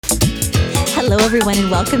Hello, everyone,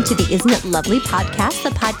 and welcome to the Isn't It Lovely podcast,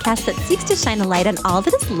 the podcast that seeks to shine a light on all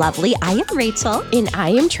that is lovely. I am Rachel. And I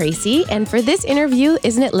am Tracy. And for this interview,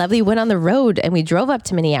 Isn't It Lovely went on the road and we drove up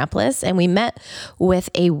to Minneapolis and we met with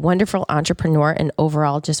a wonderful entrepreneur and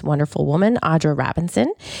overall just wonderful woman, Audra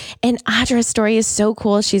Robinson. And Audra's story is so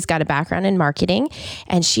cool. She's got a background in marketing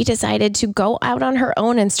and she decided to go out on her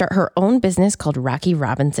own and start her own business called Rocky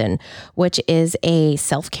Robinson, which is a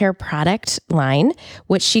self-care product line,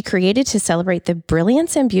 which she created to celebrate the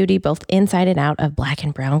brilliance and beauty both inside and out of Black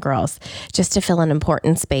and brown girls, just to fill an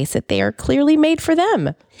important space that they are clearly made for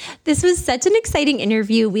them. This was such an exciting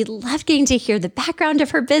interview. We loved getting to hear the background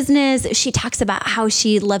of her business. She talks about how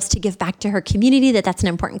she loves to give back to her community, that's an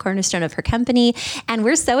important cornerstone of her company. And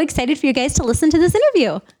we're so excited for you guys to listen to this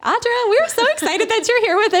interview. Audra, we're so excited that you're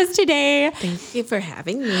here with us today. Thank you for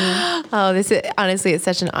having me. Oh, this is honestly, it's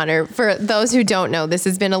such an honor. For those who don't know, this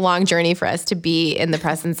has been a long journey for us to be in the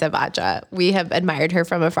presence of Audra. We have admired her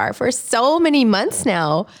from afar for so many months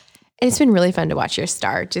now. And it's been really fun to watch your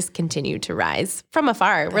star just continue to rise from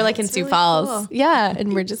afar. We're like in Sioux Falls. Cool. Yeah.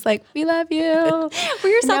 And we're just like, we love you. We're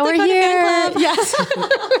your South Dakota fan club. Yes.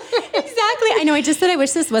 Exactly. I know. I just said I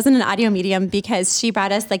wish this wasn't an audio medium because she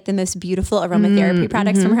brought us like the most beautiful aromatherapy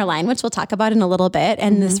products from her line, which we'll talk about in a little bit.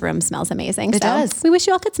 And this room smells amazing. It does. We wish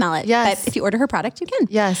you all could smell it. Yes. But if you order her product, you can.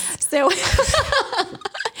 Yes. So...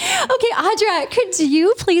 Okay, Audra, could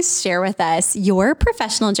you please share with us your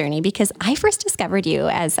professional journey? Because I first discovered you,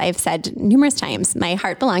 as I've said numerous times, my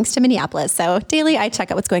heart belongs to Minneapolis. So daily I check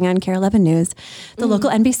out what's going on in KARE 11 News, the local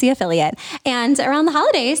NBC affiliate. And around the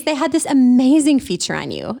holidays, they had this amazing feature on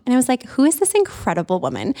you. And I was like, who is this incredible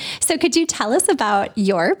woman? So could you tell us about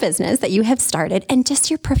your business that you have started and just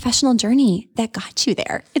your professional journey that got you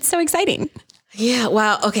there? It's so exciting. Yeah,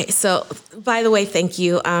 wow. Okay, so by the way, thank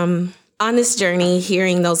you. On this journey,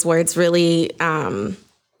 hearing those words really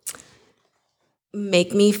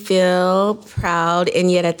make me feel proud,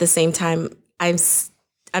 and yet at the same time, I'm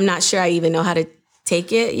not sure I even know how to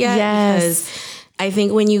take it yet. Yes. Because I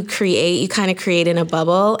think when you create, you kind of create in a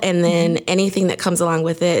bubble, and then anything that comes along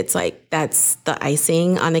with it, it's like that's the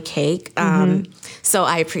icing on the cake. So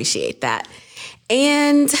I appreciate that.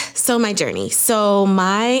 And so my journey. So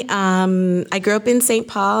I grew up in St.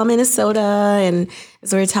 Paul, Minnesota, and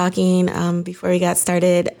as we were talking before we got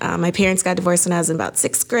started, my parents got divorced when I was in about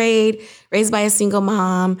 6th grade, raised by a single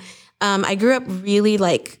mom. I grew up really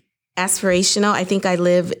like aspirational. I think I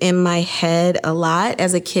live in my head a lot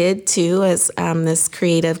as a kid too, as this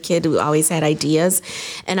creative kid who always had ideas.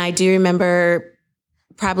 And I do remember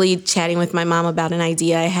probably chatting with my mom about an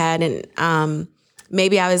idea I had, and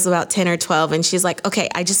maybe I was about 10 or 12 and she's like, okay,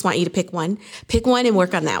 I just want you to pick one and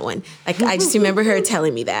work on that one. Like, I just remember her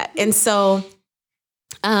telling me that. And so,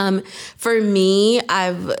 for me,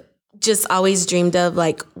 I've just always dreamed of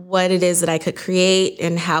like what it is that I could create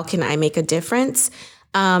and how can I make a difference.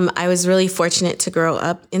 I was really fortunate to grow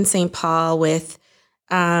up in St. Paul with,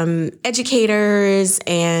 educators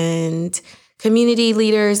and community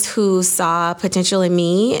leaders who saw potential in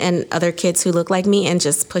me and other kids who look like me and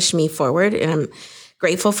just pushed me forward. And I'm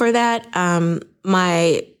grateful for that. I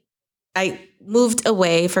moved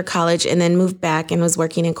away for college and then moved back and was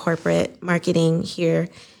working in corporate marketing here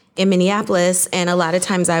in Minneapolis. And a lot of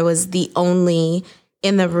times I was the only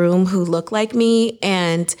in the room who looked like me.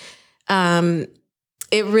 And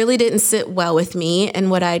it really didn't sit well with me.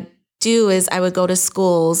 And what I'd do is I would go to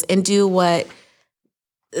schools and do what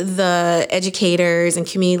the educators and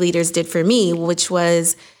community leaders did for me, which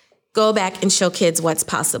was go back and show kids what's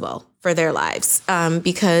possible for their lives.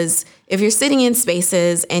 Because if you're sitting in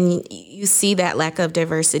spaces and you see that lack of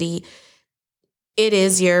diversity, it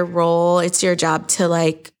is your role, it's your job to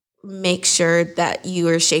like make sure that you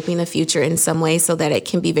are shaping the future in some way so that it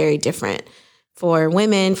can be very different for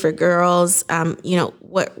women, for girls,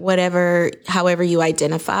 however you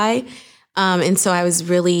identify. And so I was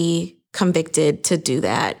really convicted to do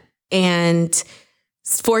that, and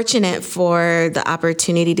fortunate for the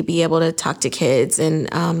opportunity to be able to talk to kids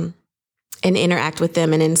and interact with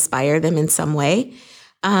them and inspire them in some way.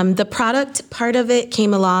 The product part of it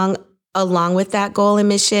came along with that goal and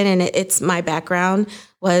mission, and it's my background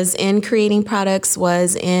was in creating products,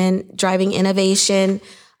 was in driving innovation.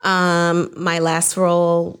 My last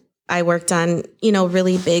role, I worked on,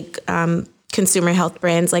 really big consumer health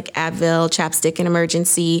brands like Advil, Chapstick, and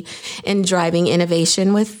Emergency, and driving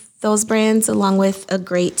innovation with those brands along with a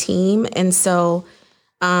great team. And so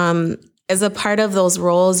as a part of those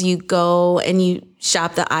roles, you go and you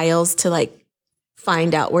shop the aisles to like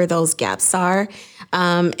find out where those gaps are.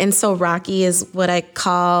 And so Rocky is what I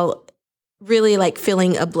call really like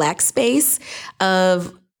filling a black space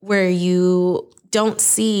of where you don't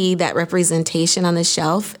see that representation on the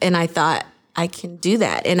shelf. And I thought I can do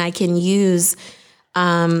that. And I can use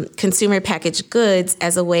consumer packaged goods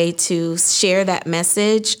as a way to share that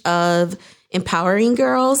message of empowering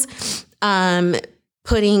girls,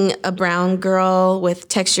 putting a brown girl with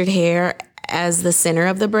textured hair as the center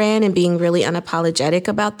of the brand and being really unapologetic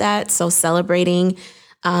about that. So celebrating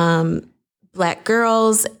Black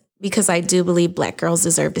girls, because I do believe Black girls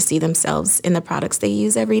deserve to see themselves in the products they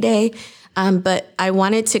use every day. But I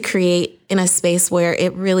wanted to create in a space where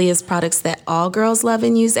it really is products that all girls love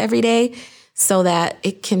and use every day so that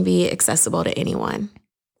it can be accessible to anyone.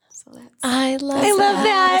 I love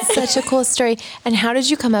that. Such a cool story. And how did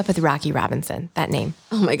you come up with Rocky Robinson, that name?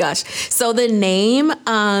 Oh my gosh. So the name,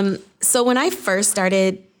 so when I first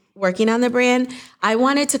started working on the brand, I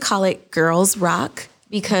wanted to call it Girls Rock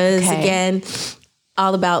because again,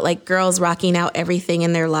 all about like girls rocking out everything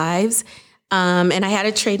in their lives. And I had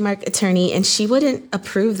a trademark attorney and she wouldn't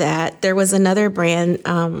approve that. There was another brand,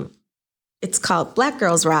 it's called Black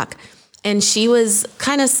Girls Rock. And she was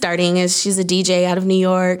kind of starting as she's a DJ out of New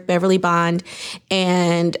York, Beverly Bond.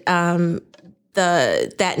 And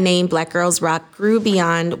that name, Black Girls Rock, grew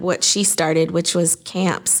beyond what she started, which was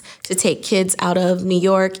camps to take kids out of New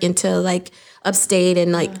York into like upstate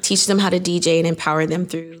and like teach them how to DJ and empower them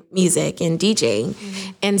through music and DJing.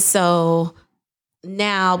 And so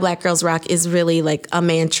now Black Girls Rock is really like a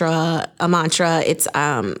mantra. It's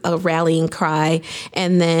a rallying cry.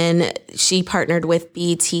 And then she partnered with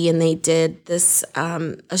BET and they did this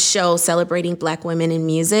a show celebrating Black women in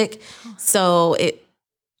music. So it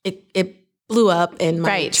blew up and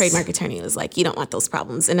my trademark attorney was like, you don't want those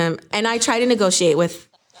problems. And I tried to negotiate with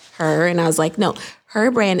her and I was like, no,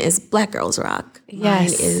 her brand is Black Girls Rock. Mine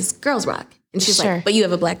is Girls Rock. And she's like, but you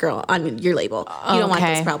have a Black girl on your label. You don't want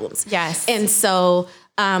those problems. Yes. And so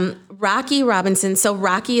Rocky Robinson, so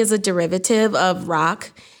Rocky is a derivative of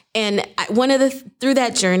rock. And through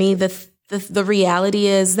that journey, the reality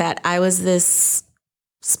is that I was this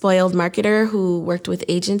spoiled marketer who worked with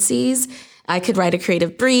agencies. I could write a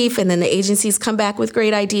creative brief and then the agencies come back with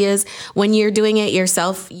great ideas. When you're doing it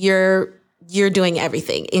yourself, you're doing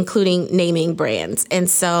everything, including naming brands. And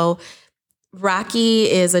so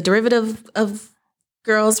Rocky is a derivative of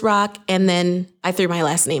Girls Rock, and then I threw my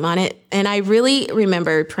last name on it. And I really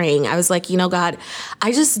remember praying. I was like, God,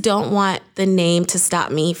 I just don't want the name to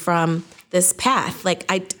stop me from this path. Like,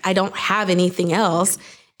 I don't have anything else,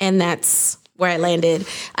 and that's where I landed.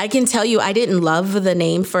 I can tell you I didn't love the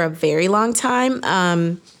name for a very long time.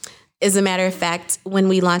 As a matter of fact, when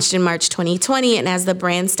we launched in March 2020, and as the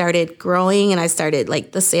brand started growing and I started,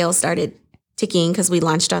 like, the sales started ticking because we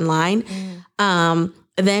launched online,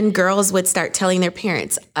 then girls would start telling their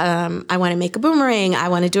parents, I want to make a boomerang. I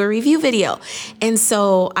want to do a review video. And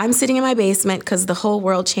so I'm sitting in my basement because the whole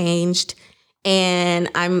world changed and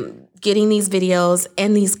I'm getting these videos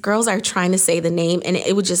and these girls are trying to say the name and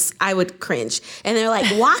I would cringe. And they're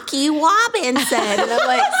like, Rocky Robinson. And I'm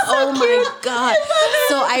like, oh my God.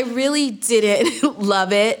 So I really didn't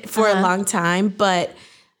love it for a long time, but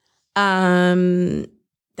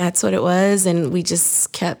that's what it was. And we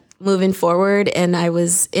just kept moving forward. And I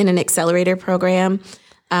was in an accelerator program.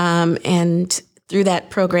 And through that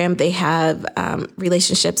program, they have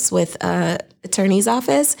relationships with attorney's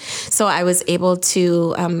office. So I was able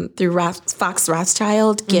to, through Fox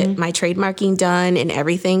Rothschild, get my trademarking done and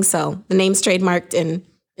everything. So the name's trademarked and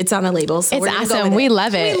it's on the label. So it's awesome. We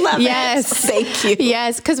love it. We love it. Thank you.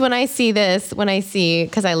 Yes. Because when I see,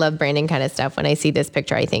 because I love branding kind of stuff, when I see this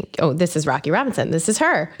picture, I think, oh, this is Rocky Robinson. This is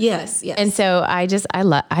her. Yes. And so I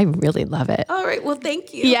really love it. All right. Well,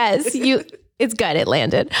 thank you. Yes. It's good. It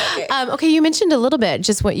landed. Okay. You mentioned a little bit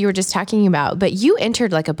just what you were just talking about, but you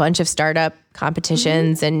entered like a bunch of startup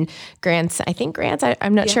competitions and grants. I think grants,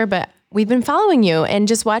 I'm not sure, but we've been following you and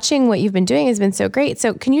just watching what you've been doing has been so great.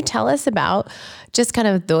 So can you tell us about just kind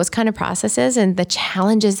of those kind of processes and the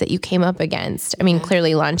challenges that you came up against? I mean,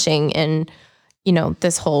 clearly launching in,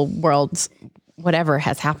 this whole world's whatever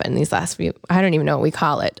has happened these last few, I don't even know what we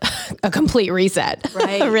call it, a complete reset.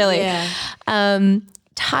 Right. Really. Yeah.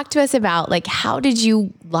 Talk to us about like, how did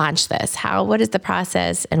you launch this? What is the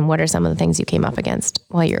process and what are some of the things you came up against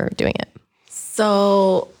while you're doing it?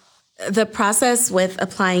 So the process with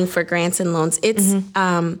applying for grants and loans,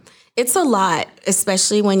 it's a lot,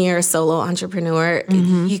 especially when you're a solo entrepreneur.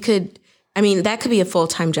 That could be a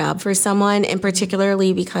full-time job for someone, and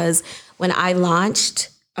particularly because when I launched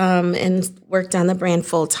and worked on the brand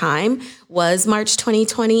full-time was March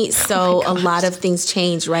 2020. So a lot of things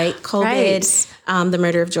changed, right? COVID, the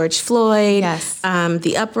murder of George Floyd,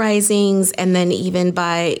 the uprisings, and then even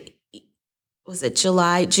by was it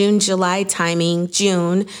July timing.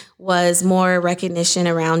 June was more recognition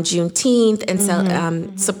around Juneteenth and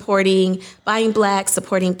so supporting Buying Black,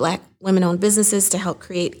 supporting Black women-owned businesses to help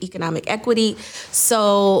create economic equity.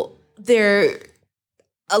 So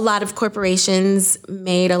a lot of corporations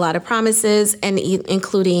made a lot of promises, and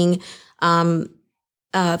including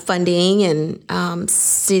funding and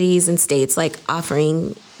cities and states like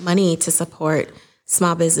offering money to support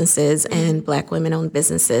small businesses and Black women-owned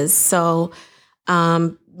businesses. So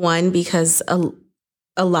one, because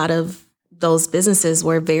a lot of those businesses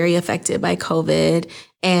were very affected by COVID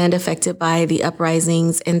and affected by the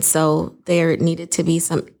uprisings. And so there needed to be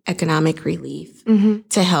some economic relief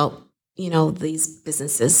to help, these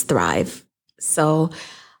businesses thrive. So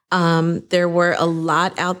there were a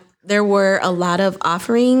lot of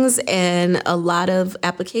offerings and a lot of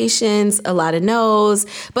applications, a lot of no's,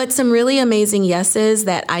 but some really amazing yeses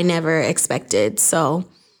that I never expected. So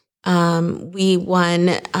we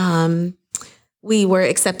won. We were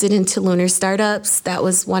accepted into Lunar Startups. That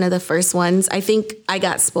was one of the first ones. I think I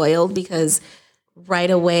got spoiled because right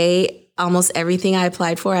away, almost everything I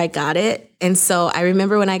applied for, I got it. And so I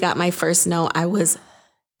remember when I got my first no, I was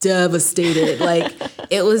devastated. Like,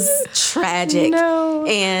 it was tragic. No.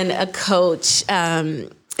 And a coach,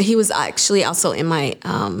 he was actually also in my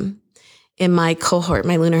cohort,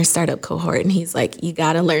 my Lunar Startup cohort. And he's like, you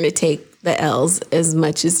got to learn to take the L's as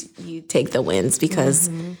much as you take the wins, because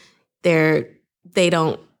they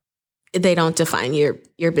don't define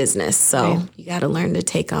your business. So you got to learn to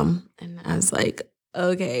take them. And I was like,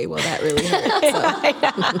 okay, well, that really hurt. So.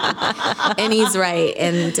 And he's right.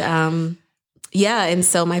 And and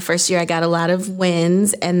so my first year I got a lot of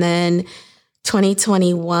wins. And then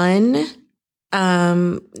 2021,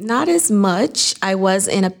 not as much. I was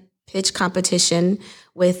in a pitch competition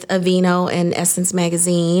with Aveeno and Essence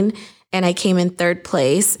Magazine, and I came in third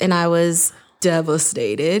place, and I was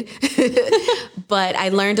devastated. But I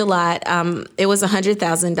learned a lot. It was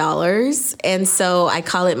 $100,000. And so I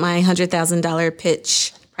call it my $100,000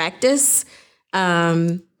 pitch practice.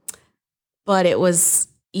 But it was,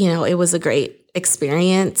 it was a great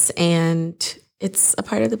experience, and it's a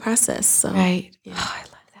part of the process. So, right. Yeah. Oh, I love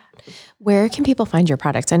that. Where can people find your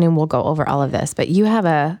products? I know we'll go over all of this, but is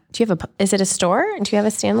it a store? Do you have a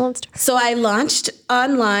standalone store? So I launched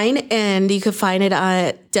online, and you could find it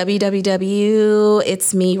at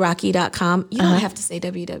www.itsmerocky.com. You don't have to say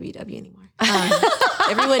www anymore.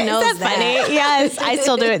 Everyone knows that. Funny? Yes, I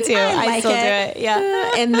still do it too. I still do it.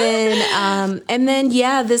 Yeah. And then,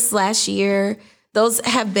 this last year, those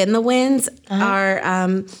have been the wins,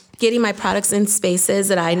 are getting my products in spaces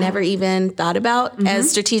that I never even thought about.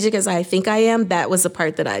 As strategic as I think I am, that was a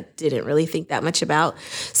part that I didn't really think that much about.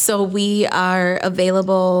 So we are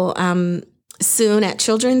available soon at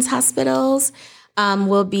children's hospitals.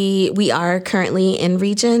 We are currently in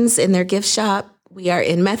Regions in their gift shop. We are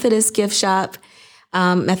in Methodist gift shop,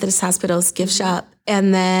 Methodist Hospital's gift shop.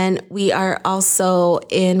 And then we are also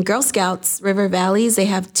in Girl Scouts, River Valleys. They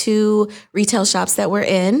have 2 retail shops that we're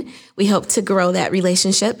in. We hope to grow that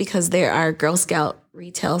relationship because there are Girl Scout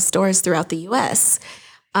retail stores throughout the U.S.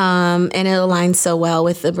 And it aligns so well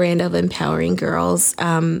with the brand of empowering girls,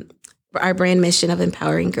 our brand mission of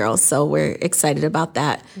empowering girls. So we're excited about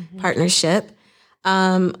that partnership.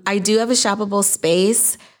 I do have a shoppable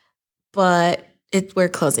space, but we're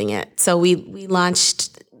closing it. So we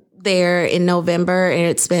launched there in November, and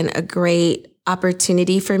it's been a great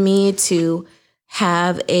opportunity for me to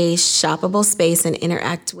have a shoppable space and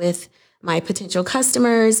interact with my potential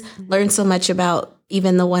customers, learn so much about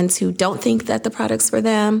even the ones who don't think that the product's for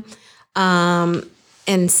them. And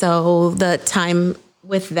so the time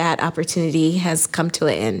with that opportunity has come to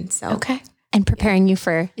an end. So okay. And preparing you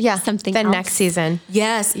for something else. next season.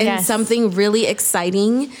 Yes, and something really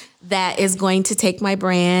exciting that is going to take my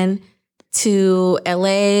brand to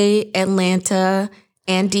LA, Atlanta,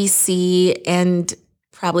 and DC, and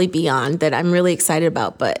probably beyond, that I'm really excited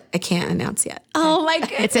about, but I can't announce yet. Oh my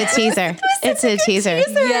goodness. It's a teaser. It's a teaser.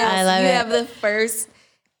 Yes, I love it. You have the first.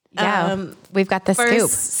 We've got the scoop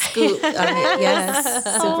on it.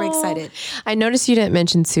 Yes, super excited. I noticed you didn't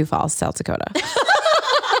mention Sioux Falls, South Dakota.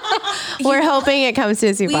 We're hoping it comes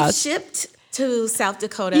to Sioux Falls. We've shipped to South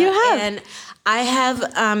Dakota. You have. And I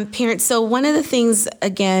have parents. So one of the things,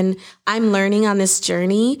 again, I'm learning on this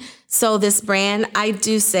journey. So this brand, I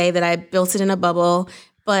do say that I built it in a bubble,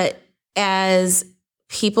 but as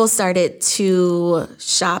people started to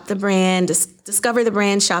shop the brand, discover the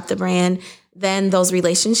brand, shop the brand, then those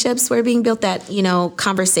relationships were being built, that,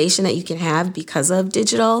 conversation that you can have because of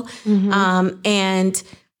digital. And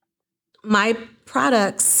my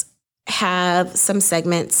products have some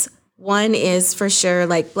segments One is for sure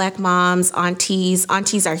like Black moms, aunties.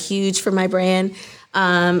 Aunties are huge for my brand,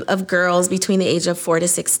 of girls between the age of 4 to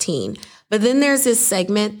 16. But then there's this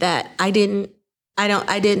segment that I didn't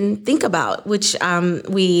think about, which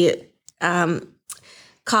we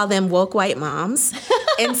call them woke white moms.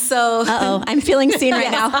 And so I'm feeling seen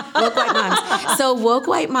right now. Woke white moms. So woke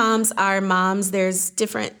white moms are moms. There's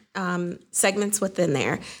different segments within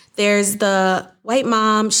there. There's the white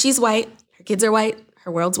mom. She's white. Her kids are white.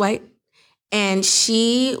 Her world's white. And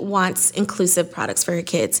she wants inclusive products for her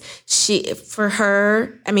kids.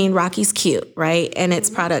 Rocky's cute, right? And it's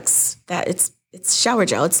products that it's shower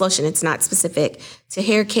gel, it's lotion. It's not specific to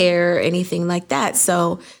hair care or anything like that.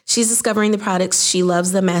 So she's discovering the products. She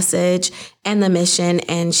loves the message and the mission,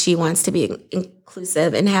 and she wants to be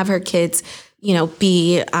inclusive and have her kids,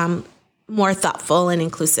 be more thoughtful and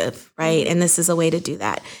inclusive, right? And this is a way to do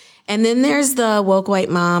that. And then there's the woke white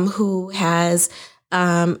mom who has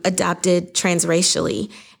adopted transracially,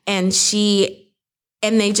 and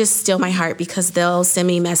they just steal my heart because they'll send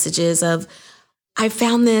me messages of, I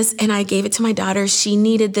found this and I gave it to my daughter. She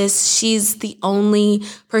needed this. She's the only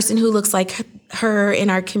person who looks like her in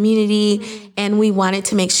our community. And we wanted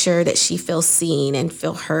to make sure that she feels seen and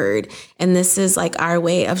feel heard. And this is like our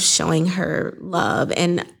way of showing her love.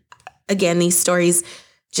 And again, these stories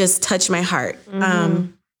just touch my heart.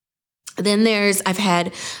 Then I've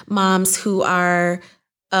had moms who are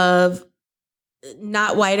of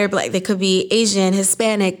not white or Black. They could be Asian,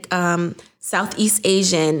 Hispanic, Southeast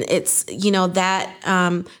Asian. It's,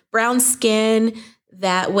 that brown skin,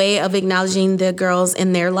 that way of acknowledging the girls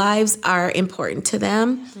in their lives are important to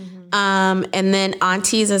them. And then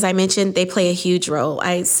aunties, as I mentioned, they play a huge role.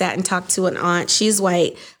 I sat and talked to an aunt. She's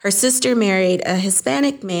white. Her sister married a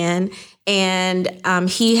Hispanic man, and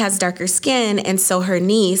he has darker skin. And so her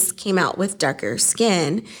niece came out with darker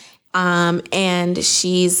skin. And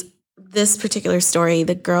this particular story,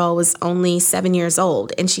 the girl was only 7 years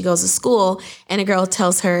old, and she goes to school and a girl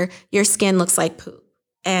tells her, your skin looks like poop.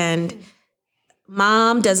 And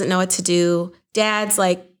mom doesn't know what to do. Dad's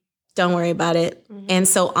like, don't worry about it. And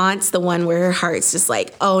so aunt's the one where her heart's just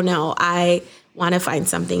like, oh no, I want to find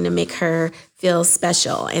something to make her feel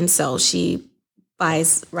special. And so she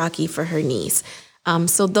buys Rocky for her niece.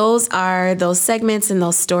 So those are those segments and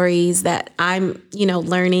those stories that I'm,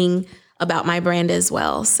 learning about my brand as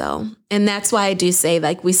well. So, and that's why I do say,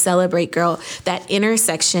 like, we celebrate that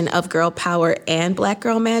intersection of girl power and Black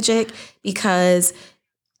girl magic, because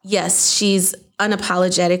yes, she's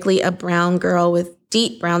unapologetically a brown girl with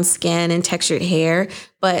deep brown skin and textured hair,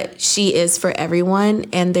 but she is for everyone.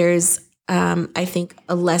 And there's, I think,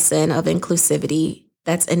 a lesson of inclusivity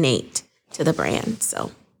that's innate to the brand.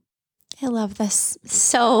 So I love this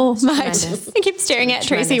so much. I keep staring at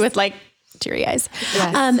Tracy with like teary eyes.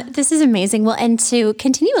 Yes. This is amazing. Well, and to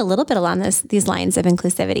continue a little bit along these lines of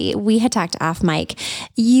inclusivity, we had talked off mic.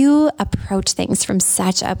 You approach things from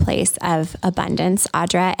such a place of abundance,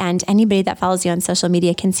 Audra, and anybody that follows you on social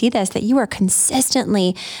media can see this, that you are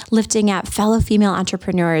consistently lifting up fellow female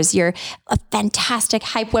entrepreneurs. You're a fantastic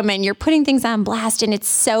hype woman. You're putting things on blast, and it's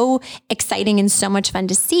so exciting and so much fun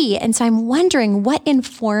to see. And so I'm wondering what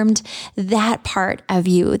informed that part of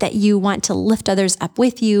you, that you want to lift others up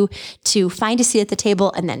with you, to find a seat at the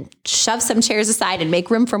table and then shove some chairs aside and make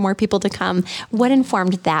room for more people to come. What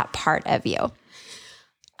informed that part of you?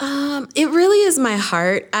 It really is my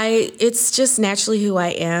heart. It's just naturally who I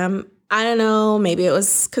am. I don't know. Maybe it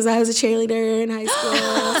was because I was a cheerleader in high school,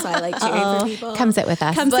 so I like cheering for people. Come sit with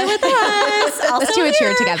us. Let's do a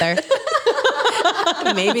cheer together.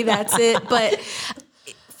 Maybe that's it. But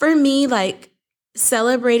for me, like,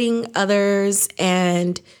 celebrating others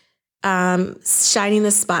and shining the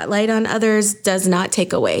spotlight on others does not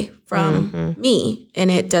take away from me, and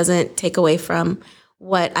it doesn't take away from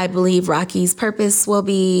what I believe Rocky's purpose will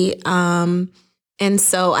be. And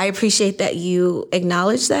so I appreciate that you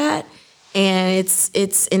acknowledge that, and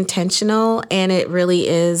it's intentional, and it really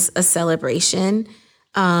is a celebration,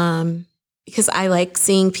 because I like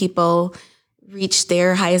seeing people reach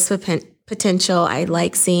their highest potential. I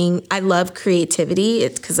love creativity.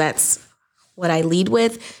 It's because that's what I lead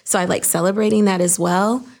with. So I like celebrating that as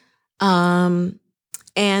well. And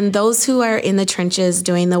those who are in the trenches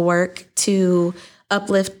doing the work to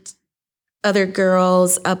uplift other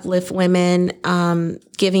girls, uplift women,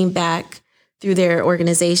 giving back through their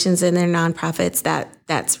organizations and their nonprofits,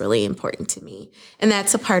 that's really important to me. And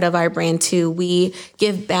that's a part of our brand too. We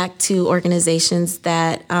give back to organizations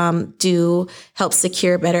that do help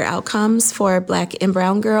secure better outcomes for Black and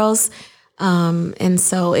brown girls. And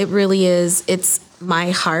so it really is, it's my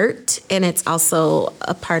heart, and it's also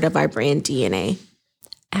a part of our brand DNA.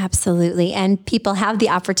 Absolutely. And people have the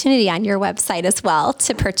opportunity on your website as well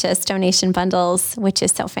to purchase donation bundles, which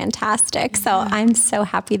is so fantastic. So I'm so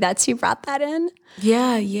happy that you brought that in.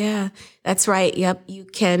 Yeah, that's right. Yep. You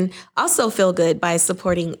can also feel good by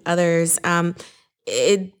supporting others.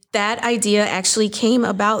 That idea actually came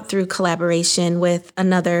about through collaboration with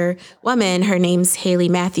another woman. Her name's Haley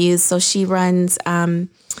Matthews. So she runs the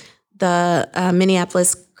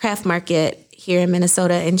Minneapolis Craft Market here in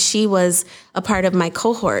Minnesota, and she was a part of my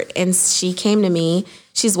cohort. And she came to me.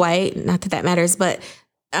 She's white, not that that matters, but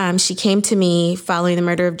she came to me following the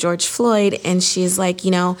murder of George Floyd, and she's like,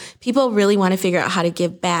 people really want to figure out how to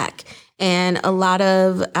give back. And a lot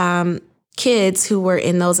of kids who were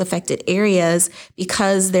in those affected areas,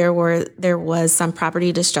 because there was some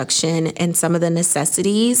property destruction and some of the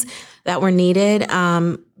necessities that were needed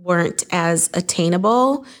weren't as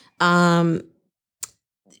attainable.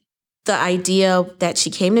 The idea that she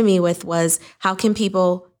came to me with was, how can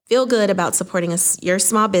people feel good about supporting your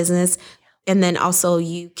small business, and then also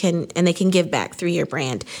they can give back through your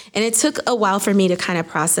brand. And it took a while for me to kind of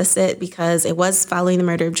process it, because it was following the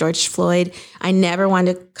murder of George Floyd. I never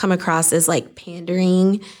wanted to come across as like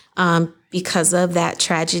pandering because of that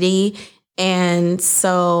tragedy. And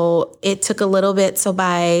so it took a little bit. So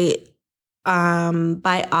by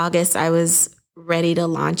August, I was ready to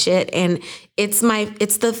launch it, and it's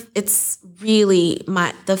really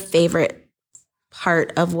the favorite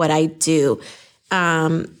part of what I do,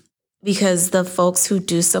 because the folks who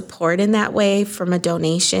do support in that way from a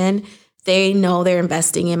donation, they know they're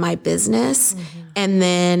investing in my business, and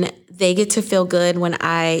then they get to feel good when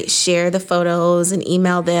I share the photos and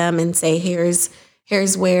email them and say, here's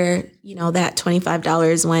where that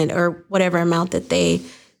 $25 went, or whatever amount that they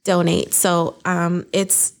donate. So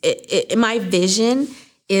my vision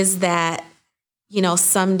is that,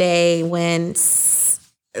 someday when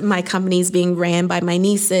my company's being ran by my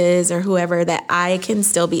nieces or whoever, that I can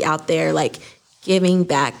still be out there like giving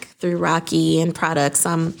back through Rocky and products.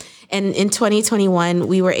 And in 2021,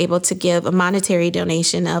 we were able to give a monetary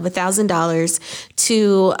donation of $1,000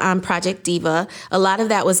 to Project Diva. A lot of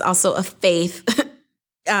that was also a faith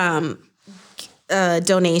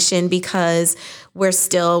donation, because we're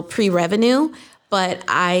still pre-revenue, but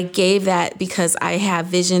I gave that because I have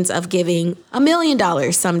visions of giving $1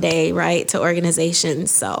 million someday, right, to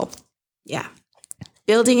organizations. So yeah,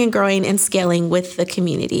 building and growing and scaling with the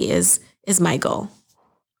community is my goal.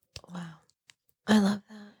 Wow. I love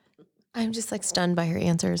that. I'm just like stunned by your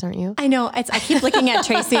answers, aren't you? I know. I keep looking at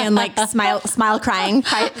Tracy and like smile, crying,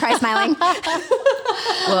 cry, smiling.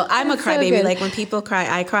 Well, I'm a crybaby. So like when people cry,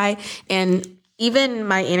 I cry. And even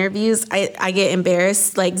my interviews, I get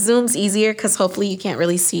embarrassed. Like Zoom's easier because hopefully you can't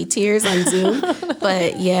really see tears on Zoom.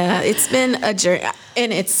 But yeah, it's been a journey,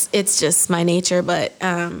 and it's just my nature. But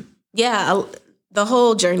the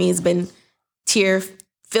whole journey has been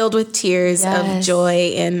filled with tears of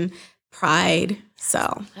joy and pride. So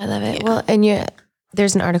I love it. Yeah. Well, and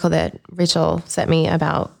there's an article that Rachel sent me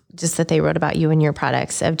about just that they wrote about you and your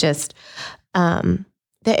products of just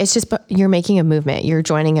that it's just you're making a movement. You're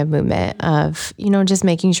joining a movement of, just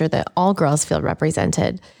making sure that all girls feel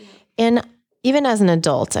represented. Yeah. And even as an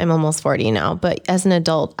adult, I'm almost 40 now, but as an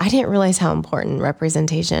adult, I didn't realize how important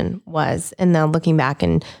representation was. And now looking back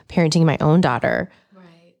and parenting my own daughter,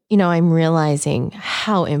 right, I'm realizing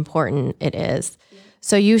how important it is.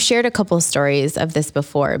 So you shared a couple of stories of this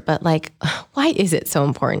before, but like, why is it so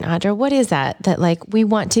important, Audra? What is that like we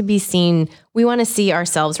want to be seen? We want to see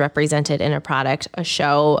ourselves represented in a product, a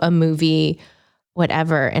show, a movie,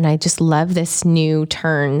 whatever. And I just love this new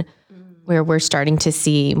turn where we're starting to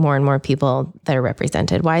see more and more people that are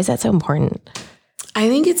represented. Why is that so important? I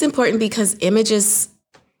think it's important because images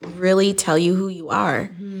really tell you who you are.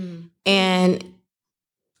 Mm-hmm. And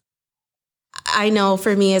I know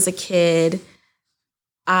for me as a kid,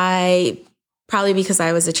 probably because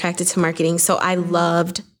I was attracted to marketing, so I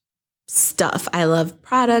loved stuff. I loved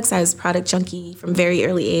products. I was a product junkie from very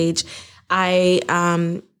early age. I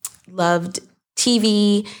loved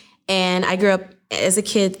TV, and I grew up as a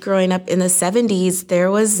kid growing up in the 70s. There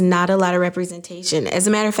was not a lot of representation. As a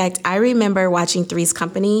matter of fact, I remember watching Three's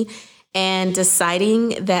Company and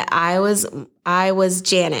deciding that I was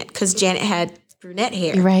Janet, because Janet had brunette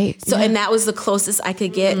hair. Right. So, and that was the closest I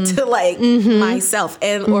could get to like myself,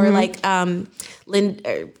 and or like the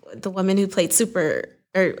woman who played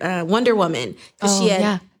Wonder Woman, because she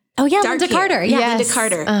had Linda Carter. Yeah, Linda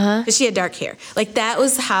Carter, because she had dark hair. Like that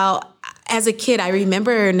was how, as a kid, I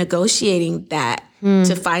remember negotiating that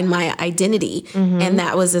to find my identity, and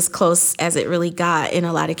that was as close as it really got in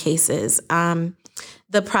a lot of cases.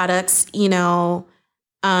 The products,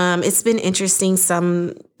 it's been interesting.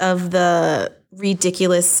 Some of the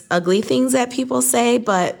ridiculous, ugly things that people say,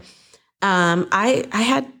 but I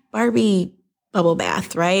had Barbie bubble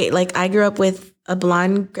bath, right? Like I grew up with a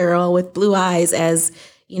blonde girl with blue eyes as,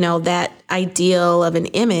 that ideal of an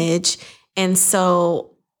image. And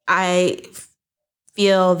so I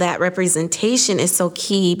feel that representation is so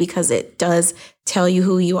key because it does tell you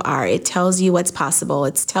who you are. It tells you what's possible.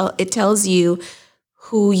 It tells you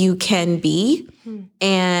who you can be.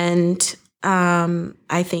 And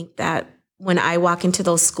I think that when I walk into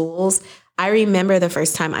those schools, I remember the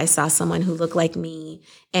first time I saw someone who looked like me,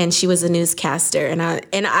 and she was a newscaster, and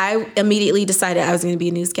I immediately decided I was going to be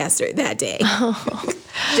a newscaster that day,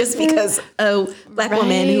 just because a Black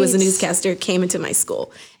woman who was a newscaster came into my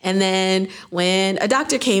school. And then when a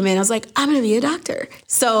doctor came in, I was like, I'm going to be a doctor.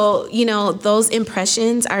 So those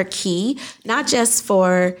impressions are key, not just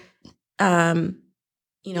for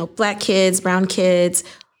Black kids, brown kids,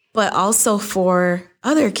 but also for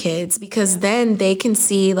other kids, because then they can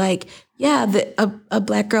see like, a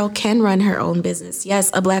Black girl can run her own business.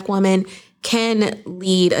 Yes, a Black woman can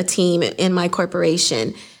lead a team in my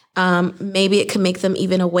corporation. Maybe it can make them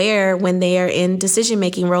even aware when they are in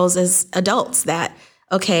decision-making roles as adults that,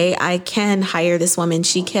 okay, I can hire this woman.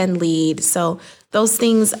 She can lead. So those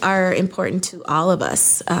things are important to all of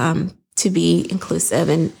us, to be inclusive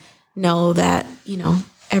and know that,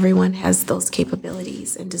 everyone has those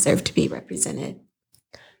capabilities and deserve to be represented.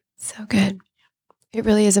 So good. It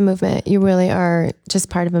really is a movement. You really are just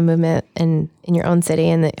part of a movement in your own city.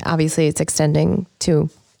 And obviously it's extending to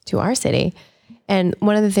our city. And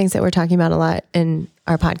one of the things that we're talking about a lot in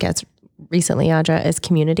our podcast recently, Audra, is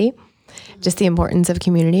community, just the importance of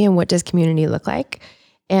community and what does community look like.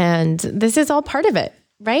 And this is all part of it,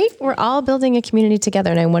 right? We're all building a community together.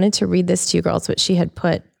 And I wanted to read this to you girls, what she had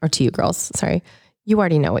put, or to you girls, sorry. You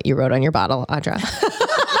already know what you wrote on your bottle, Audra.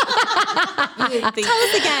 Tell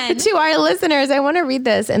us again. To our listeners, I want to read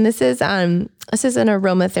this. And this is an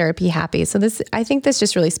aromatherapy happy. So I think this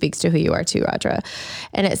just really speaks to who you are too, Audra.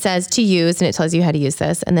 And it says to use, and it tells you how to use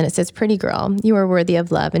this. And then it says, pretty girl, you are worthy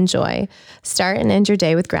of love and joy. Start and end your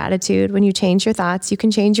day with gratitude. When you change your thoughts, you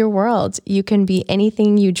can change your world. You can be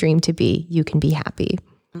anything you dream to be. You can be happy.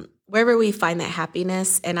 Wherever we find that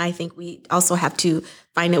happiness, and I think we also have to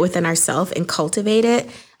find it within ourselves and cultivate it.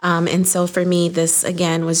 And so for me, this,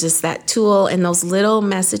 again, was just that tool and those little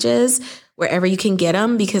messages wherever you can get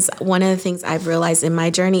them, because one of the things I've realized in my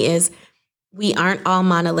journey is we aren't all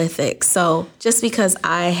monolithic. So just because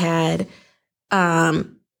I had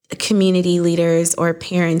community leaders or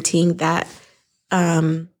parenting that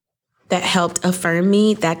helped affirm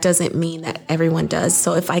me, that doesn't mean that everyone does.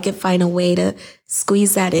 So if I could find a way to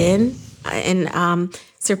squeeze that in, and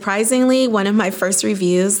surprisingly, one of my first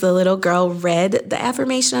reviews, the little girl read the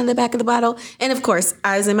affirmation on the back of the bottle. And of course,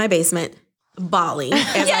 I was in my basement bawling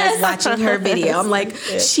as I was watching her video. I'm like,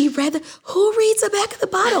 she read who reads the back of the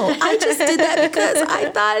bottle? I just did that because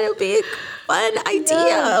I thought it would be a fun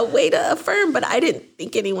idea, a way to affirm, but I didn't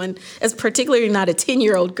think anyone, as particularly not a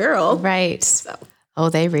 10-year-old girl. Right. So. Oh,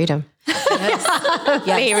 they read them. Yes.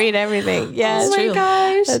 They read everything. Yes. Oh my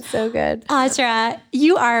gosh. That's so good. Audra,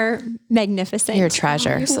 you are magnificent. You're a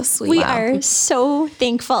treasure. You're so sweet. We are so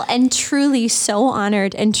thankful and truly so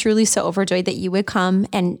honored and truly so overjoyed that you would come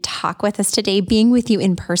and talk with us today. Being with you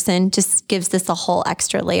in person just gives this a whole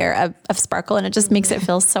extra layer of sparkle, and it just makes it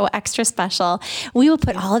feel so extra special. We will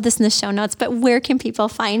put all of this in the show notes, but where can people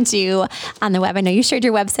find you on the web? I know you shared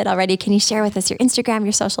your website already. Can you share with us your Instagram,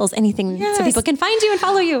 your socials, anything so people can find you and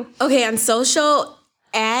follow you? Okay, on social,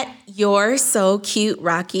 at You're So Cute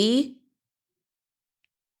Rocky.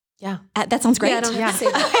 Yeah. That sounds great. Yeah, I don't have to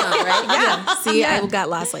say that, right? Yeah. See, I got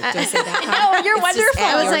lost. Like, just say that. No, you're wonderful.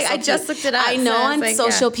 I was like, I just looked it up. I know on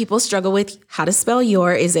social people struggle with how to spell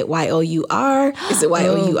your. Is it Y-O-U-R? Is it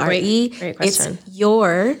Y-O-U-R-E? Great question. It's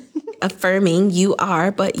your, affirming you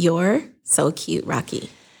are, but you're so cute, Rocky.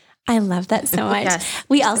 I love that so much. Yes,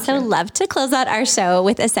 we also love to close out our show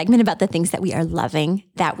with a segment about the things that we are loving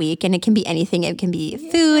that week. And it can be anything. It can be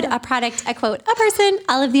food, a product, a quote, a person,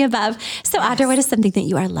 all of the above. So Audra, what is something that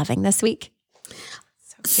you are loving this week?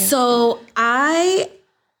 So I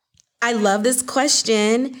love this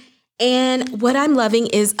question. And what I'm loving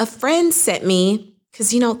is a friend sent me,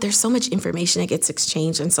 because, there's so much information that gets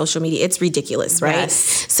exchanged on social media. It's ridiculous, right?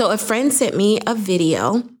 Yes. So a friend sent me a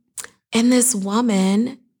video, and this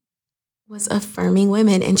woman was affirming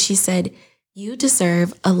women. And she said, you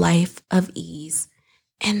deserve a life of ease.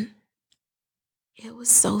 And it was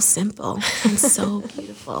so simple and so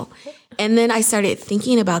beautiful. And then I started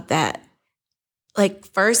thinking about that. Like,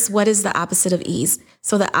 first, what is the opposite of ease?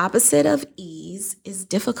 So the opposite of ease is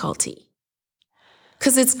difficulty.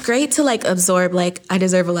 Because it's great to absorb, I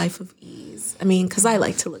deserve a life of ease. I mean, because I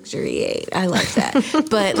like to luxuriate. I like that.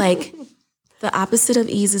 But like the opposite of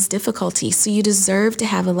ease is difficulty. So you deserve to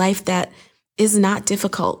have a life that is not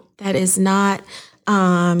difficult, that is not,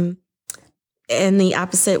 and the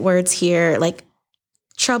opposite words here, like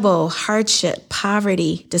trouble, hardship,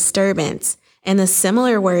 poverty, disturbance. And the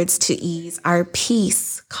similar words to ease are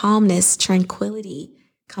peace, calmness, tranquility,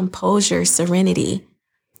 composure, serenity.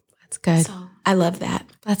 That's good. So I love that.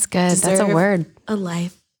 That's good. That's a word. A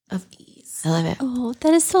life of ease. I love it. Oh,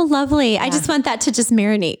 that is so lovely. I just want that to just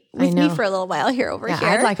marinate with me know. for a little while here over here.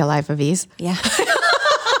 I'd like a life of ease. Yeah.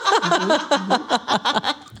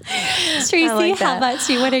 Tracy, like how that. about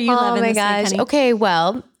you? What are you loving Oh my this gosh. week, honey? Okay,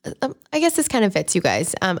 well, I guess this kind of fits you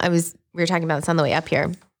guys. We were talking about this on the way up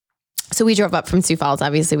here. So we drove up from Sioux Falls.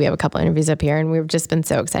 Obviously, we have a couple interviews up here, and we've just been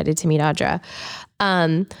so excited to meet Audra.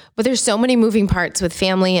 But there's so many moving parts with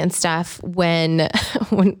family and stuff when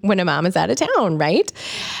a mom is out of town, right?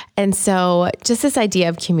 And so just this idea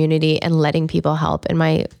of community and letting people help.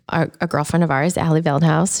 And a girlfriend of ours, Allie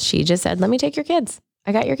Veldhouse, she just said, "Let me take your kids.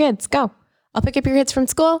 I got your kids. Go. I'll pick up your kids from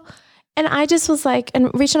school." And I just was like,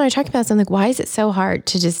 and Rachel and I were talking about this, I'm like, why is it so hard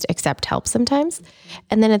to just accept help sometimes?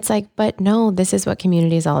 And then it's like, but no, this is what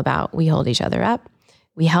community is all about. We hold each other up.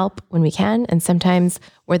 We help when we can. And sometimes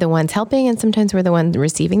we're the ones helping and sometimes we're the ones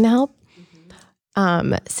receiving the help.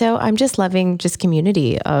 So I'm just loving just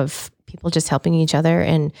community of people just helping each other.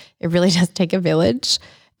 And it really does take a village.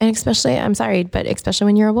 And especially, I'm sorry, but especially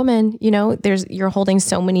when you're a woman, you're holding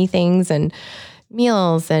so many things and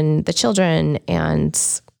meals and the children. And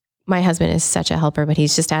my husband is such a helper, but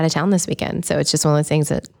he's just out of town this weekend. So it's just one of those things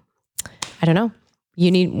that, I don't know,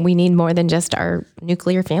 we need more than just our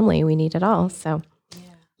nuclear family. We need it all. So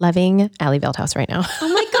loving Allie Veldhouse right now. Oh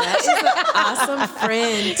my gosh. That is an awesome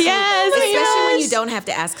friend. Yes. Especially when you don't have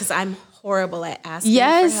to ask, because I'm horrible at asking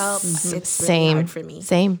for help. It's really hard for me.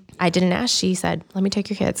 Same. I didn't ask. She said, "Let me take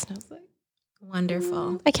your kids." And I was like,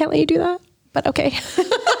 Wonderful. I can't let you do that, but okay.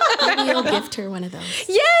 Maybe you'll gift her one of those.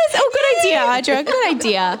 Yes. Oh, good idea, Audra. Good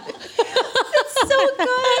idea. That's so good.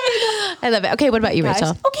 I love it. Okay. What about you, Rachel?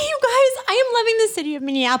 Okay, you guys, I am loving the city of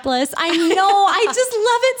Minneapolis. I know. I just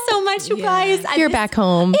love it so much, you guys. You're back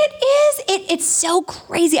home. It is. It's so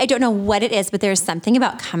crazy. I don't know what it is, but there's something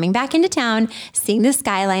about coming back into town, seeing the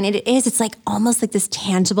skyline. It's like almost like this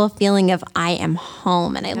tangible feeling of I am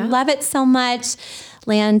home. And I love it so much.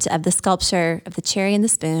 Land of the sculpture of the cherry and the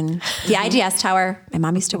spoon, the IGS Tower. My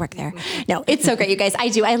mom used to work there. No, it's so great, you guys. I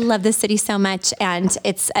do. I love this city so much. And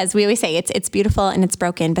it's, as we always say, it's beautiful and it's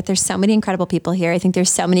broken, but there's so many incredible people here. I think there's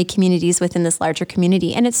so many communities within this larger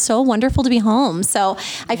community, and it's so wonderful to be home. So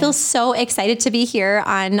I feel so excited to be here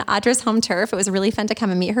on Audra's home turf. It was really fun to come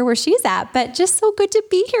and meet her where she's at, but just so good to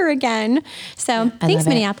be here again. So thanks,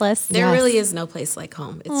 Minneapolis. There really is no place like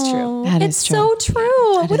home. It's true. That It's is true. so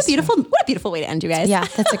true. What a beautiful way to end, you guys. Yeah,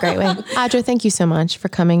 that's a great way. Audra, thank you so much for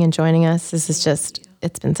coming and joining us. This is just,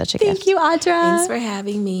 it's been such a gift. Thank you, Audra. Thanks for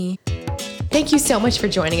having me. Thank you so much for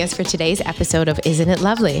joining us for today's episode of Isn't It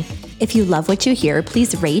Lovely? If you love what you hear,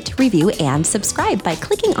 please rate, review, and subscribe by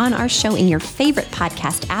clicking on our show in your favorite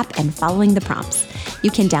podcast app and following the prompts.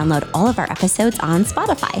 You can download all of our episodes on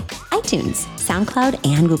Spotify, iTunes, SoundCloud,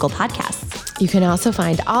 and Google Podcasts. You can also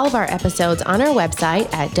find all of our episodes on our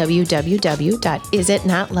website at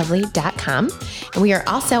www.isitnotlovely.com. And we are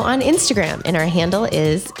also on Instagram, and our handle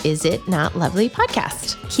is Is It Not Lovely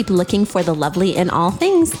Podcast. Keep looking for the lovely in all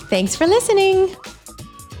things. Thanks for listening.